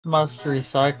Must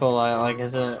recycle. Like,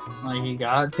 is it like you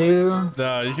got to?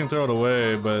 Nah, you can throw it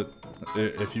away, but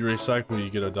if you recycle,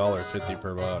 you get $1.50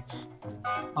 per box.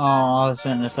 Oh, I was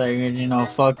gonna say, you know,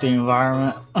 fuck the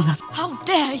environment. How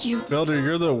dare you? Builder,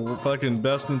 you're the fucking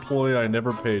best employee I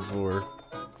never paid for.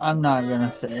 I'm not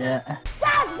gonna say it.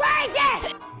 That's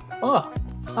racist! Oh,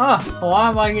 why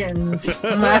am I getting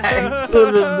smacked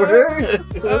with a bird?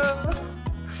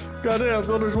 Goddamn,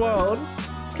 Builder's wild.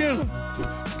 Get him.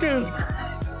 Get him.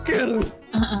 Get him.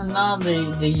 No,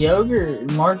 the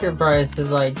yogurt market price is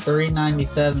like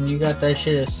 $3.97. You got that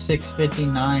shit at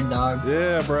 $6.59, dog.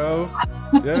 Yeah, bro.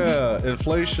 Yeah,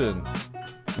 inflation.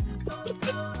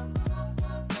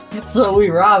 So we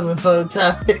robbing folks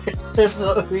out here. That's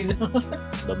what we do.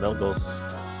 The milk goes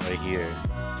right here.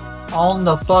 On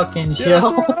the fucking Yeah,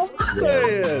 shelf. that's what I'm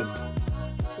saying.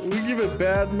 We giving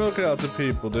bad milk out to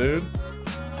people, dude.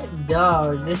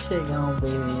 Dog, this shit gonna be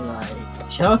like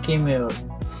chunky milk.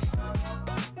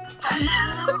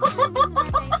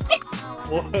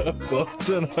 What's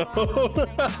in hole?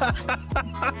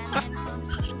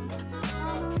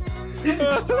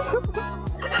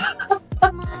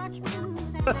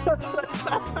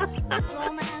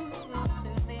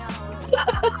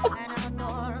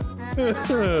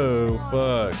 Oh,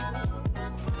 fuck.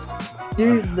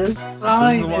 Dude, the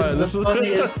sign is the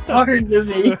funniest part to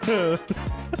me.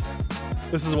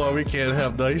 This is why we can't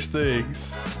have nice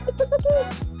things.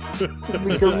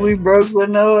 Because we broke with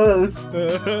no host.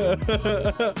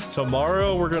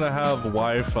 Tomorrow we're gonna have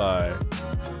Wi-Fi,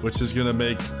 which is gonna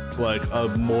make like a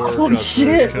more. Oh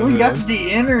shit! We got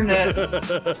the internet.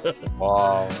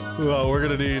 Wow. Well, we're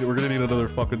gonna need another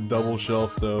fucking double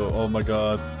shelf though. Oh my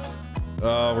god.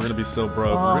 We're gonna be so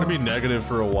broke. We're gonna be negative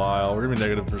for a while. We're gonna be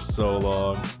negative for so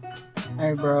long.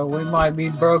 Hey, bro, we might be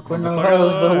broke with no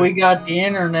host, but we got the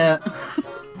internet.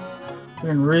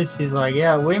 And Roosty's like,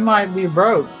 yeah, we might be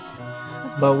broke,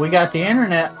 but we got the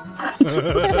internet.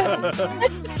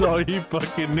 That's all you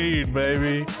fucking need,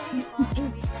 baby.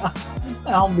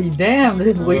 I'll be damned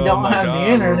if we don't have the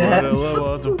internet. I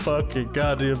love the fucking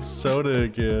goddamn soda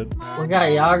again. We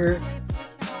got yogurt.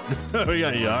 We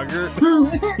got yogurt.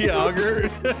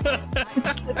 Yogurt.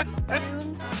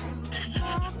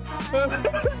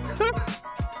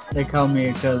 They call me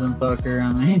a cousin fucker.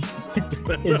 I mean,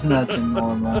 it's nothing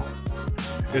normal.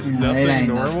 It's nothing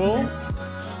normal?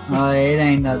 No, it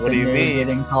ain't nothing. What do you mean?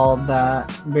 Getting called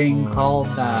that. Being called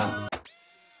that.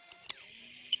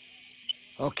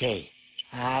 Okay,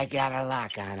 I got a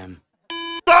lock on him.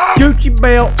 Gucci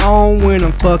belt on when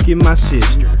I'm fucking my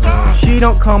sister. She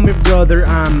don't call me brother,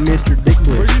 I'm Mr. Dick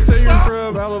Blister. Where'd you say you're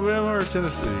from? Alabama or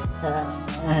Tennessee?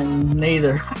 And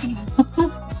neither.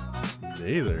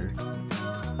 Neither.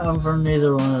 I'm from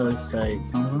neither one of those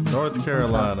states. I'm from North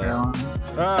Carolina.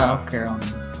 South Carolina.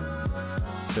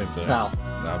 Same thing. South.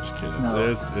 No, I'm just kidding.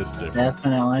 No. It's different.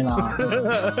 Definitely not.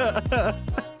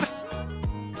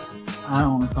 I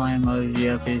don't claim those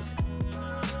yuppies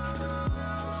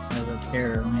as a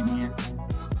Carolinian.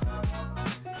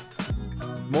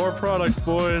 More product,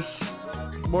 boys.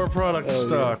 More product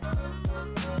stock.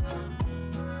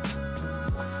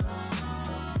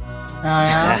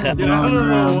 Yeah. Get out of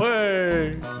the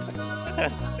way.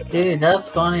 Dude, that's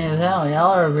funny as hell.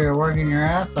 Y'all are over here working your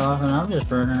ass off, and I'm just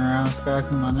running around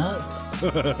scratching my nuts. You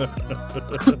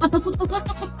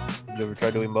ever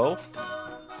try doing both?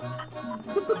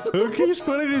 Who keeps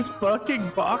putting these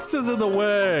fucking boxes in the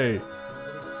way?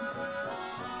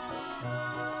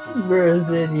 Bro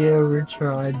said you ever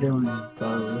tried doing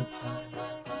both?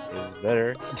 It's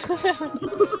better.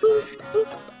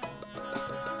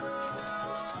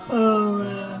 Oh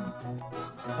man.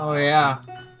 Oh yeah.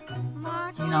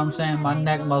 You know what I'm saying? My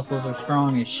neck muscles are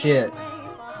strong as shit.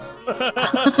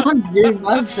 Dude,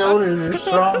 my shoulders are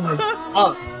strong as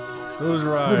fuck. Who's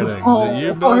riding? Is We it won't you,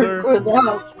 work brother?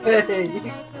 without pay.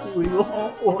 We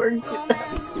won't work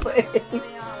without pay.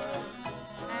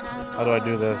 How do I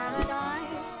do this?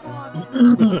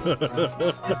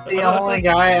 It's the only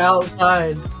guy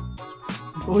outside.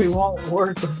 We won't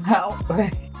work without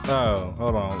pay. Oh,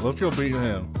 hold on. Let's go beat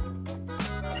him.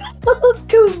 Let's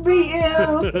go beat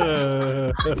him.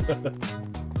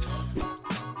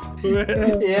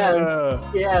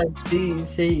 Yeah,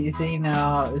 see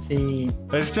now, see.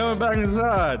 He's coming back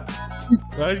inside.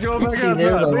 He's going back See,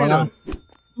 outside. Beat him.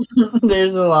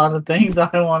 There's a lot of things I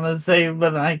want to say,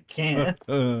 but I can't.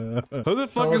 Who the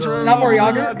fuck is running? Not more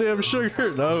yogurt? Goddamn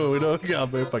sugar. No, we don't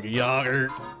got more fucking yogurt.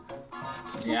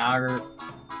 Yogurt.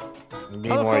 You need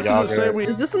How the more fuck does it say yogurt. we?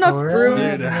 Is this enough Alright. room?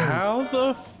 Dude, how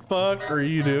the fuck are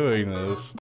you doing this?